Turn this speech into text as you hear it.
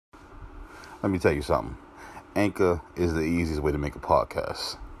Let me tell you something. Anchor is the easiest way to make a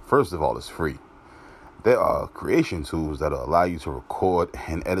podcast. First of all, it's free. There are creation tools that will allow you to record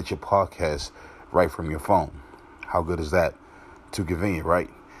and edit your podcast right from your phone. How good is that? Too convenient, right?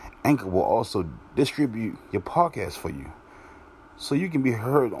 Anchor will also distribute your podcast for you, so you can be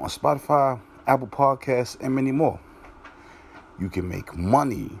heard on Spotify, Apple Podcasts, and many more. You can make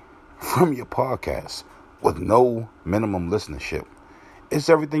money from your podcast with no minimum listenership. It's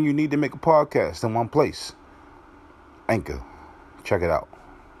everything you need to make a podcast in one place. Anchor. Check it out.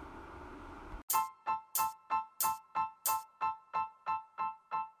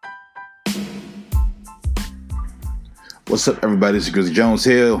 What's up, everybody? It's Grizzly Jones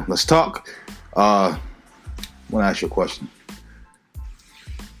here. Let's talk. I want to ask you a question.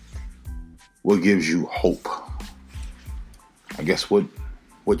 What gives you hope? I guess what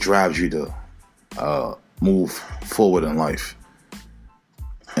drives you to move forward in life?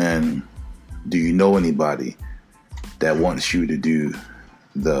 And do you know anybody that wants you to do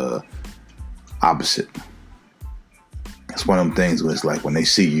the opposite? It's one of them things where it's like when they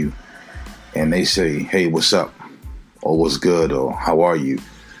see you and they say, hey, what's up? Or what's good? Or how are you?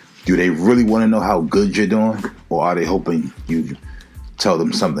 Do they really want to know how good you're doing? Or are they hoping you tell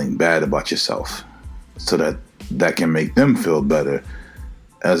them something bad about yourself so that can make them feel better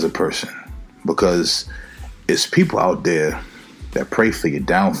as a person? Because it's people out there that pray for your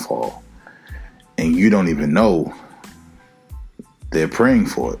downfall and you don't even know they're praying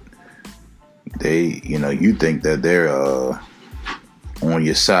for it. You think that they're on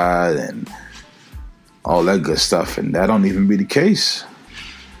your side and all that good stuff, and that don't even be the case.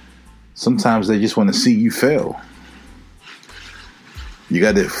 Sometimes they just want to see you fail. You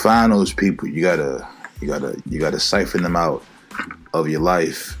got to find those people. You gotta siphon them out of your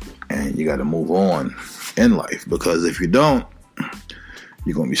life, and you got to move on in life. Because if you don't,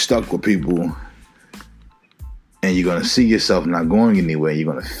 you're gonna be stuck with people, and you're gonna see yourself not going anywhere.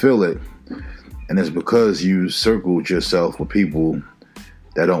 You're gonna feel it, and it's because you circled yourself with people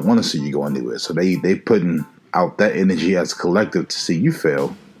that don't want to see you go anywhere. So they putting out that energy as a collective to see you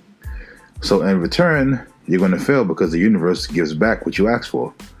fail. So in return, you're going to fail because the universe gives back what you asked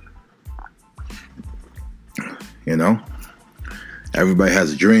for. You know? Everybody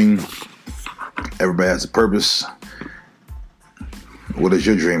has a dream. Everybody has a purpose. What is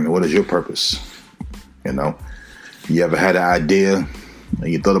your dream and what is your purpose? You know? You ever had an idea and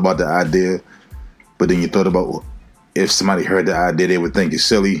you thought about the idea, but then you thought about if somebody heard the idea, they would think it's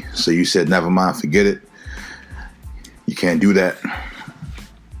silly. So you said, never mind, forget it. You can't do that.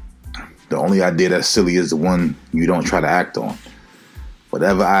 The only idea that's silly is the one you don't try to act on.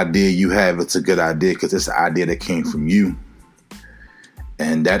 Whatever idea you have, it's a good idea because it's an idea that came from you.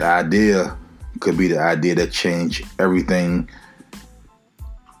 And that idea could be the idea that changed everything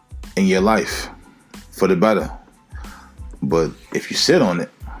in your life for the better. But if you sit on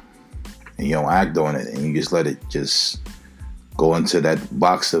it, and you don't act on it, and you just let it just go into that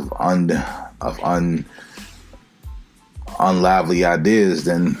box of unlively ideas,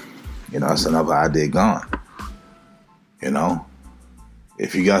 then that's another idea gone.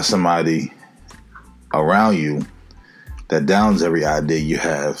 If you got somebody around you that downs every idea you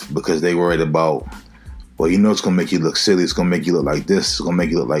have because they worried about, well, it's gonna make you look silly, it's gonna make you look like this, it's gonna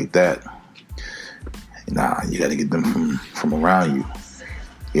make you look like that. Nah, you gotta get them from around you.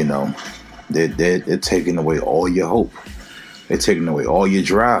 They're taking away all your hope. They're taking away all your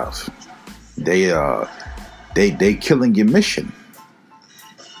drive. They killing your mission.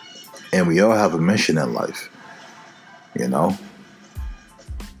 And we all have a mission in life.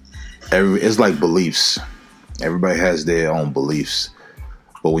 It's like beliefs. Everybody has their own beliefs.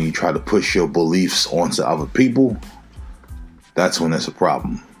 But when you try to push your beliefs onto other people, that's when it's a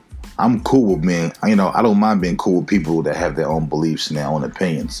problem. I'm cool with being, I don't mind being cool with people that have their own beliefs and their own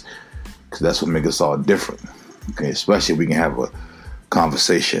opinions. Because that's what makes us all different. Okay? Especially if we can have a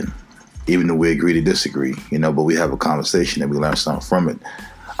conversation, even though we agree to disagree, but we have a conversation and we learn something from it.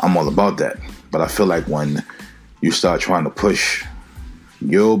 I'm all about that. But I feel like when you start trying to push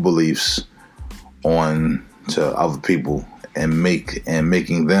your beliefs on to other people and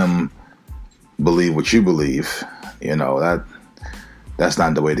making them believe what you believe, that's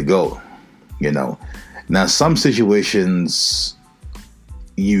not the way to go. Now some situations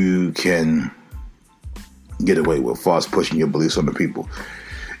you can get away with as far as pushing your beliefs on the people.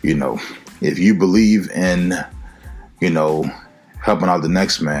 If you believe in, helping out the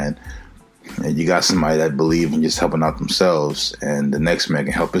next man, and you got somebody that believe in just helping out themselves, and the next man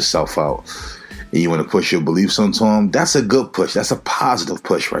can help himself out, and you want to push your beliefs onto him, that's a good push. That's a positive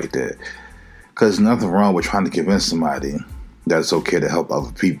push right there. Because nothing wrong with trying to convince somebody that it's okay to help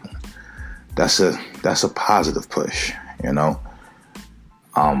other people. that's a positive push, you know.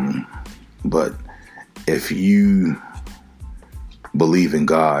 But if you believe in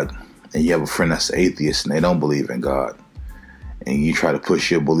God and you have a friend that's atheist and they don't believe in God, and you try to push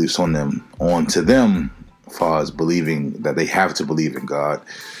your beliefs onto them, as far as believing that they have to believe in God,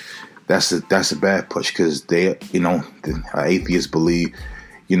 that's a bad push, because they, the atheists believe,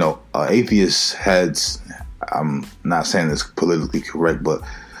 atheists has, I'm not saying this politically correct, but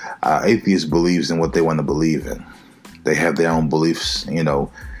atheist believes in what they want to believe in. They have their own beliefs, and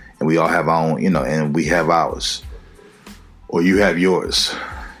we all have our own, and we have ours, or you have yours,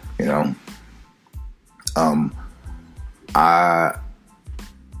 I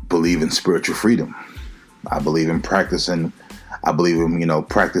believe in spiritual freedom. I believe in practicing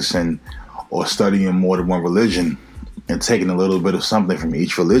or studying more than one religion and taking a little bit of something from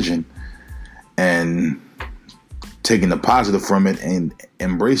each religion and taking the positive from it and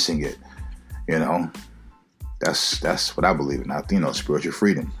embracing it. That's what I believe in. Spiritual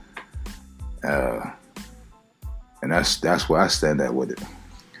freedom. And that's where I stand at with it.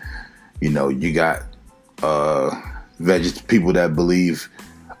 You got people that believe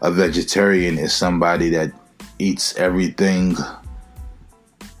a vegetarian is somebody that eats everything,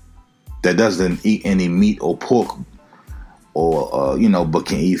 that doesn't eat any meat or pork, or but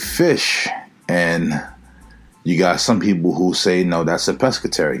can eat fish. And you got some people who say no, that's a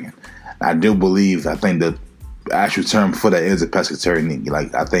pescatarian. I think the actual term for that is a pescatarian.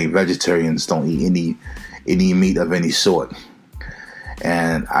 Like, I think vegetarians don't eat any meat of any sort.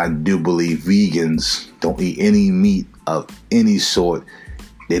 And I do believe vegans don't eat any meat of any sort.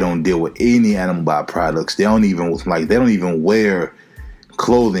 They don't deal with any animal byproducts. They don't even wear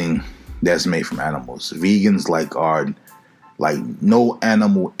clothing that's made from animals. Vegans are no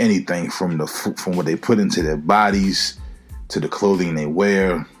animal anything, from what they put into their bodies to the clothing they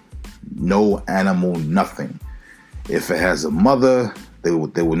wear. No animal, nothing. If it has a mother, they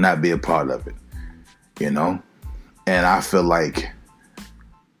will not be a part of it. And I feel like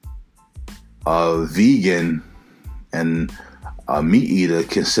a vegan and a meat eater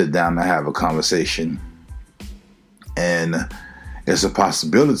can sit down and have a conversation, and it's a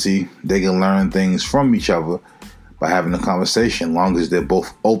possibility they can learn things from each other by having a conversation, as long as they're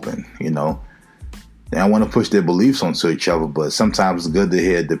both open. They don't want to push their beliefs onto each other, but sometimes it's good to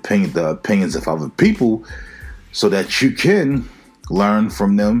hear the opinions of other people so that you can learn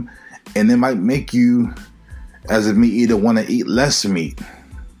from them, and it might make you, as a meat eater, want to eat less meat.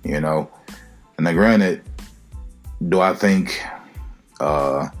 And now, granted, do I think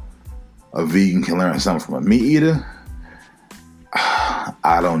a vegan can learn something from a meat eater?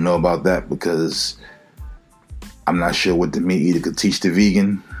 I don't know about that, because I'm not sure what the meat eater could teach the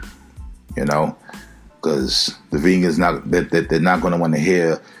vegan. Because the vegan is not, that they're not going to want to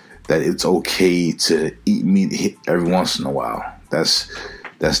hear that it's okay to eat meat every once in a while. That's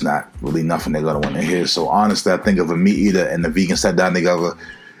not really nothing they're going to want to hear. So honestly, I think if a meat eater and the vegan sat down together,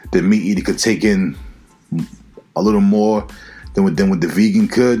 the meat eater could take in a little more than what the vegan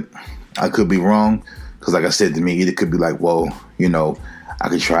could. I could be wrong, because like I said, the meat eater could be like, well, I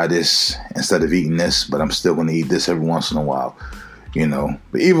could try this instead of eating this, but I'm still going to eat this every once in a while.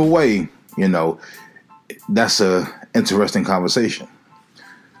 But either way, that's a interesting conversation.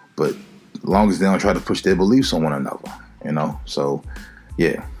 But as long as they don't try to push their beliefs on one another, So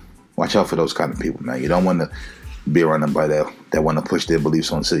yeah, watch out for those kind of people, man. You don't want to be around somebody that want to push their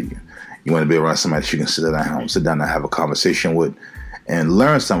beliefs onto you. You want to be around somebody that you can sit down and have a conversation with and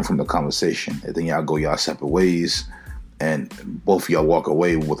learn something from the conversation. And then y'all go y'all separate ways, and both of y'all walk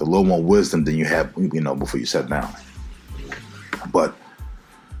away with a little more wisdom than you had, before you sat down. But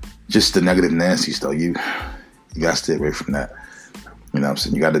just the negative Nancy's, though, you got to stay away from that. What I'm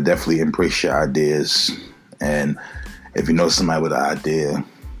saying? You got to definitely embrace your ideas. And if you know somebody with an idea,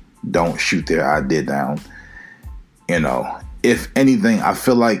 don't shoot their idea down. If anything, I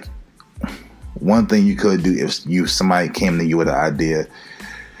feel like one thing you could do, if somebody came to you with an idea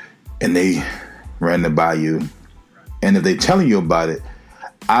and they ran it by you, and if they're telling you about it,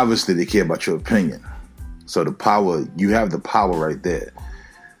 obviously they care about your opinion. So you have the power right there.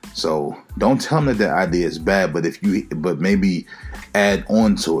 So don't tell them that their idea is bad, but maybe add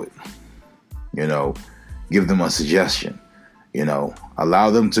on to it. Give them a suggestion. Allow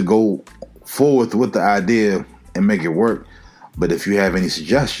them to go forward with the idea and make it work. But if you have any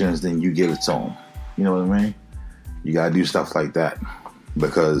suggestions, then you give it to them. You know what I mean? You gotta do stuff like that,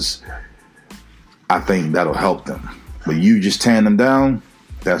 because I think that'll help them. But you just tearing them down,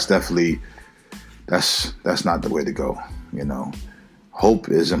 that's not the way to go. Hope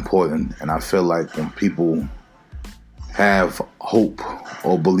is important, and I feel like when people have hope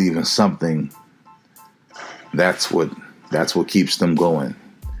or believe in something, that's what keeps them going.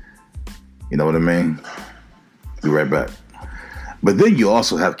 You know what I mean? Be right back. But then you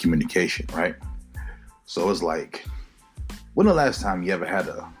also have communication, right? So it's like, when the last time you ever had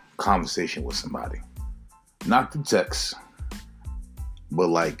a conversation with somebody? Not through text, but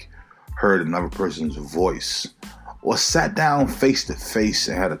like heard another person's voice or sat down face to face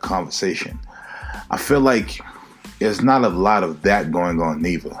and had a conversation. I feel like there's not a lot of that going on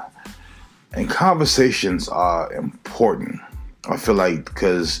neither. And conversations are important. I feel like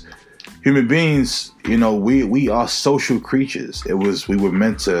because human beings, we are social creatures. We were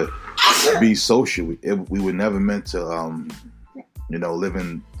meant to be social. We were never meant to, live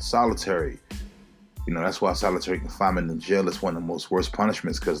in solitary. That's why solitary confinement in jail is one of the most worst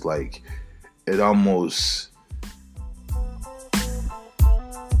punishments, because like it almost.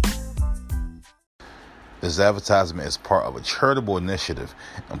 This advertisement is part of a charitable initiative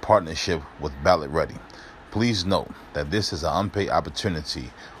in partnership with Ballot Ready. Please note that this is an unpaid opportunity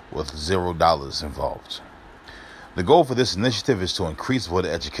with $0 involved. The goal for this initiative is to increase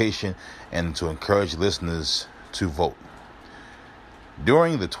voter education and to encourage listeners to vote.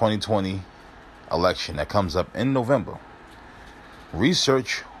 During the 2020 election that comes up in November,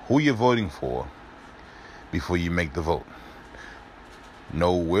 research who you're voting for before you make the vote.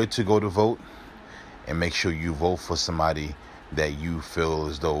 Know where to go to vote, and make sure you vote for somebody that you feel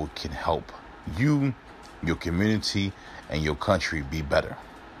as though can help you, your community, and your country be better.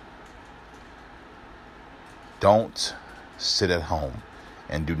 Don't sit at home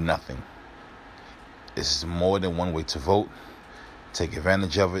and do nothing. This is more than one way to vote. Take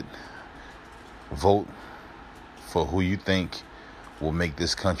advantage of it. Vote for who you think will make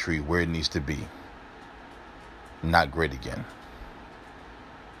this country where it needs to be. Not great again.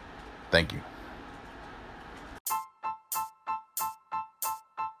 Thank you.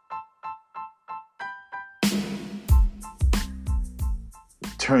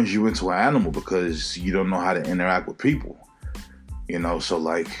 Turns you into an animal because you don't know how to interact with people. So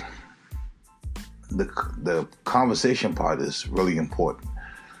like the conversation part is really important.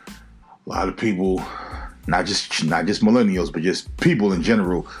 A lot of people, not just millennials, but just people in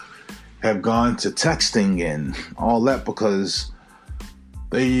general, have gone to texting and all that because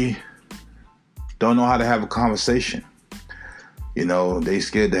they don't know how to have a conversation. They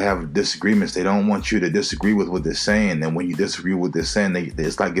scared to have disagreements. They don't want you to disagree with what they're saying. And when you disagree with what they're saying,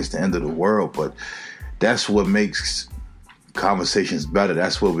 it's like it's the end of the world. But that's what makes conversations better.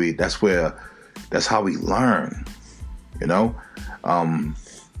 That's how we learn.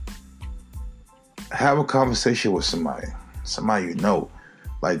 Have a conversation with somebody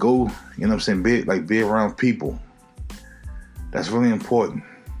like go, be around people. That's really important.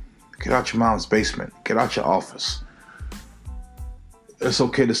 Get out your mom's basement. Get out your office. It's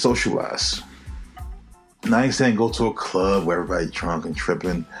okay to socialize. Now, I ain't saying go to a club where everybody's drunk and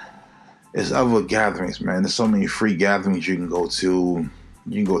tripping. There's other gatherings, man. There's so many free gatherings you can go to.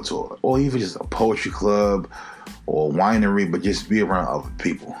 Or even just a poetry club or a winery, but just be around other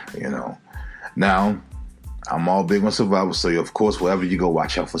people, Now, I'm all big on survival, so of course, wherever you go,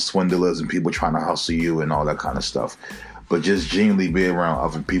 watch out for swindlers and people trying to hustle you and all that kind of stuff. But just genuinely be around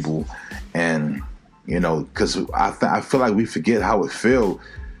other people and because I feel like we forget how it feels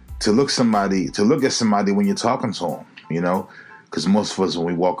to look at somebody when you're talking to them, because most of us, when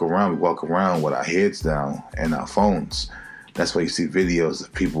we walk around with our heads down and our phones. That's why you see videos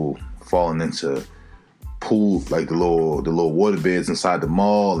of people falling into pools, like the little water beds inside the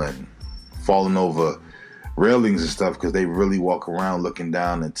mall, and falling over railings and stuff because they really walk around looking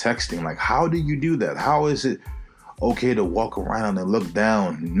down and texting. Like, how do you do that? How is it okay to walk around and look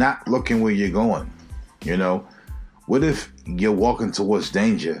down, not looking where you're going? What if you're walking towards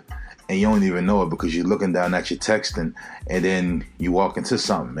danger and you don't even know it because you're looking down at your texting, and then you walk into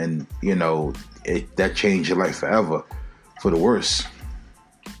something and that changed your life forever for the worse?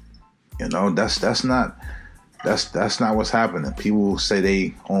 That's not what's happening. People say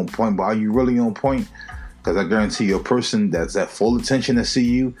they on point, but are you really on point? Because I guarantee you, a person that's at full attention to see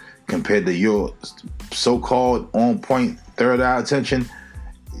you compared to your so-called on point third eye attention,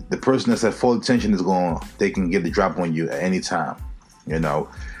 the person that's at full attention they can get the drop on you at any time.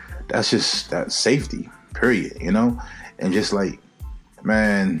 That's just that safety, period, and just like,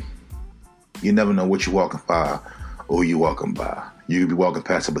 man, you never know what you're walking by or who you're walking by. You could be walking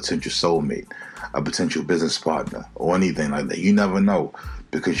past a potential soulmate, a potential business partner, or anything like that. You never know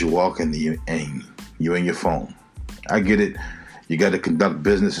because you're walking and you're in your phone. I get it. You got to conduct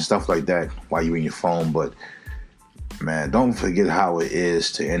business and stuff like that while you're in your phone, but man, don't forget how it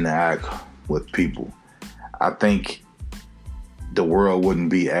is to interact with people. I think the world wouldn't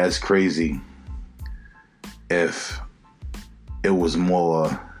be as crazy if it was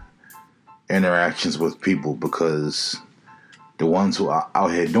more interactions with people, because the ones who are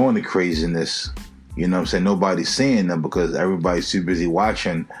out here doing the craziness, you know what I'm saying, nobody's seeing them because everybody's too busy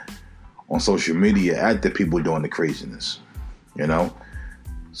watching on social media at the people doing the craziness, you know?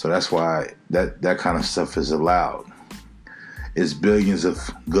 So that's why that kind of stuff is allowed. It's billions of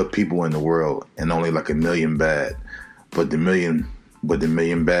good people in the world and only like 1 million bad. But the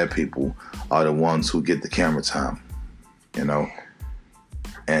million bad people are the ones who get the camera time, you know?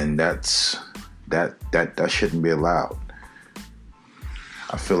 And that shouldn't be allowed.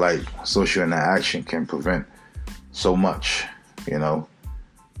 I feel like social interaction can prevent so much, you know?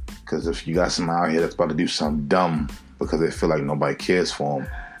 Because if you got somebody out here that's about to do something dumb because they feel like nobody cares for them,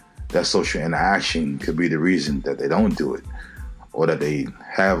 that social interaction could be the reason that they don't do it, or that they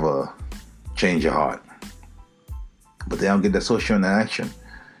have a change of heart. But they don't get that social interaction.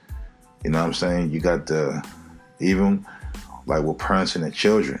 You know what I'm saying? You got even like with parents and their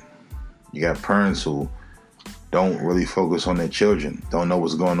children, you got parents who don't really focus on their children, don't know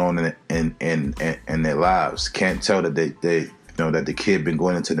what's going on in their lives, can't tell that they you know that the kid been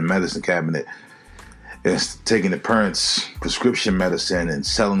going into the medicine cabinet and taking the parents' prescription medicine and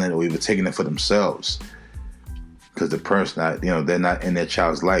selling it, or even taking it for themselves. Because the parents they're not in their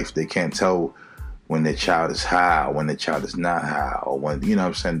child's life. They can't tell when their child is high or when their child is not high, or when, you know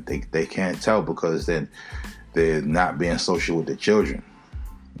what I'm saying, they can't tell because then they're not being social with their children,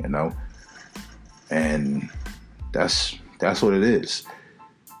 you know? And that's what it is.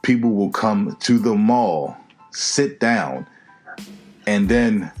 People will come to the mall, sit down, and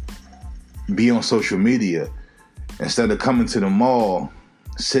then be on social media instead of coming to the mall,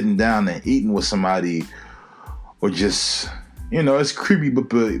 sitting down and eating with somebody, or just, you know, it's creepy, but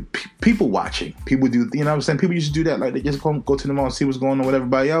people watching. People do, you know what I'm saying? People used to do that. Like, they just go to the mall and see what's going on with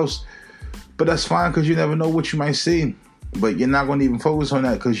everybody else. But that's fine, because you never know what you might see. But you're not going to even focus on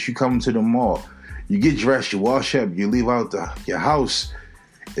that because you come to the mall. You get dressed, you wash up, you leave out your house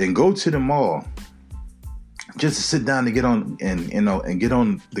and go to the mall just to sit down and get on and get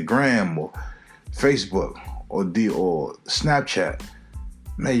on the gram or Facebook or Snapchat.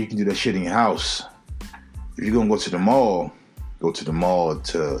 Man, you can do that shit in your house. If you're gonna go to the mall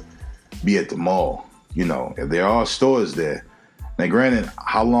to be at the mall. You know, if there are stores there. Now, granted,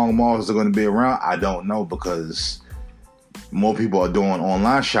 how long malls are going to be around, I don't know, because more people are doing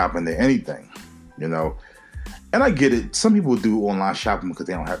online shopping than anything, you know. And I get it. Some people do online shopping because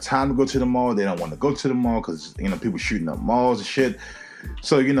they don't have time to go to the mall. They don't want to go to the mall because, you know, people shooting up malls and shit.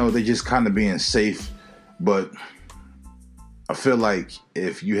 So, you know, they just kind of being safe. But I feel like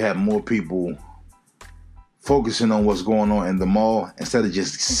if you have more people focusing on what's going on in the mall instead of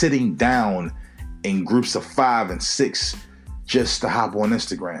just sitting down in groups of 5 and 6 just to hop on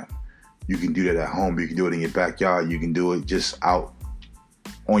Instagram. You can do that at home. You can do it in your backyard. You can do it just out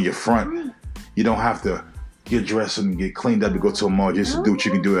on your front. You don't have to get dressed and get cleaned up to go to a mall just to do what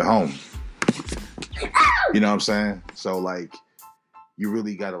you can do at home. You know what I'm saying? So, like, you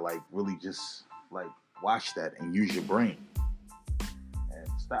really gotta, like, really just, like, watch that and use your brain. And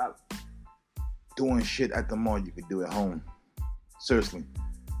stop doing shit at the mall you can do at home. Seriously.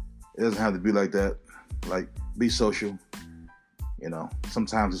 It doesn't have to be like that. Like, be social. You know,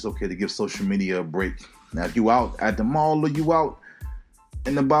 sometimes it's okay to give social media a break. Now, if you out at the mall or you out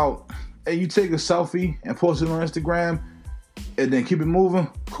and about, and you take a selfie and post it on Instagram and then keep it moving,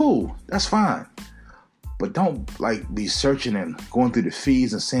 cool, that's fine. But don't, like, be searching and going through the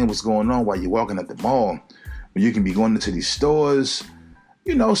feeds and seeing what's going on while you're walking at the mall, when you can be going into these stores,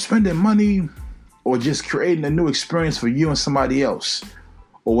 you know, spending money or just creating a new experience for you and somebody else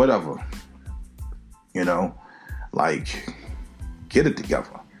or whatever. You know, like, get it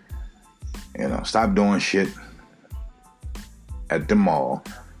together. You know, stop doing shit at the mall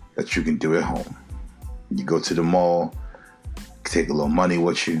that you can do at home. You go to the mall, take a little money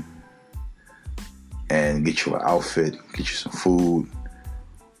with you, and get you an outfit, get you some food,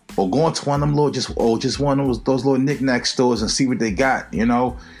 or go into one of them little, just one of those little knick-knack stores and see what they got. You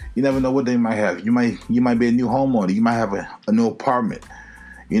know, you never know what they might have. You might be a new homeowner. You might have a new apartment.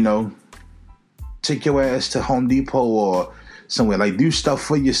 You know, take your ass to Home Depot or somewhere. Like, do stuff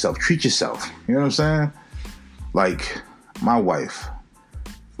for yourself. Treat yourself. You know what I'm saying? Like, my wife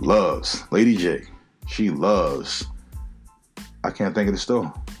loves, Lady J, she loves, I can't think of the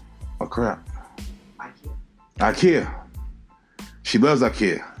store. Oh, crap. IKEA. She loves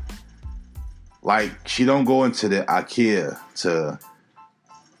IKEA. Like, she don't go into the IKEA to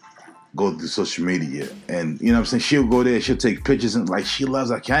go through social media. And, you know what I'm saying? She'll go there, she'll take pictures, and, like, she loves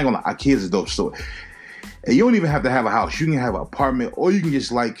IKEA. I ain't gonna lie, IKEA is a dope store. And you don't even have to have a house. You can have an apartment, or you can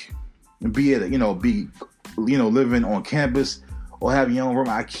just like be at living on campus or have your own room.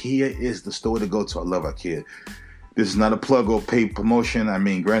 IKEA is the store to go to. I love IKEA. This is not a plug or paid promotion. I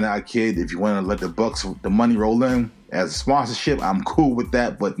mean, granted, IKEA, if you want to let the money roll in as a sponsorship, I'm cool with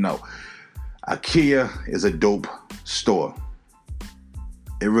that. But no, IKEA is a dope store.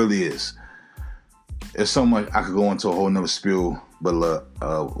 It really is. There's so much I could go into a whole nother spiel, but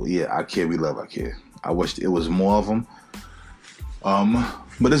IKEA, we love IKEA. I wish it was more of them,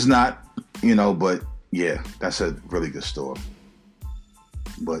 but it's not, But yeah, that's a really good store.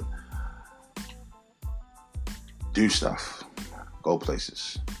 But do stuff, go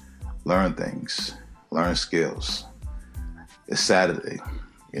places, learn things, learn skills. It's Saturday,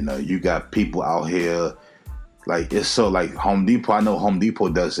 you got people out here, like it's so like Home Depot. I know Home Depot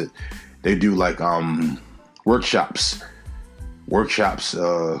does it. They do like workshops,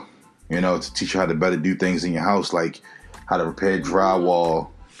 to teach you how to better do things in your house, like how to repair drywall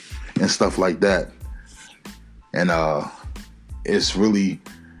and stuff like that. And it's really,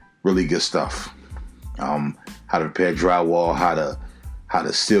 really good stuff. How to repair drywall, how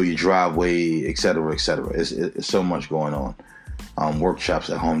to seal your driveway, et cetera, et cetera. It's so much going on. Workshops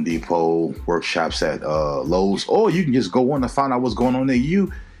at Home Depot, workshops at Lowe's, or you can just go on to find out what's going on near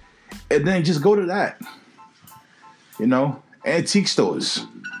you, and then just go to that. Antique stores.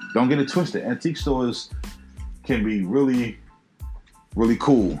 Don't get it twisted. Antique stores can be really, really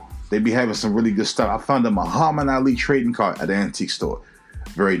cool. They be having some really good stuff. I found a Muhammad Ali trading card at an antique store.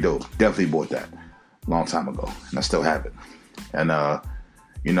 Very dope. Definitely bought that a long time ago, and I still have it. And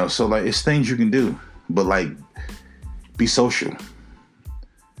so like it's things you can do, but like be social.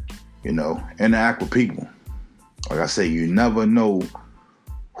 Interact with people. Like I say, you never know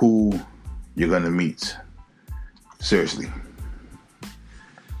who you're gonna meet. Seriously.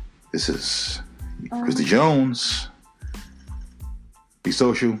 This is Christy Jones. Be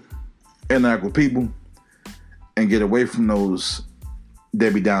social, interact with people, and get away from those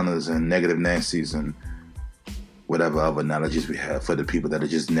Debbie Downers and negative Nancy's and whatever other analogies we have for the people that are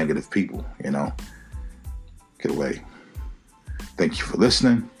just negative people, Get away. Thank you for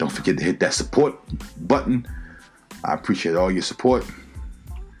listening. Don't forget to hit that support button. I appreciate all your support.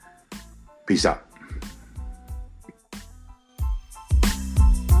 Peace out.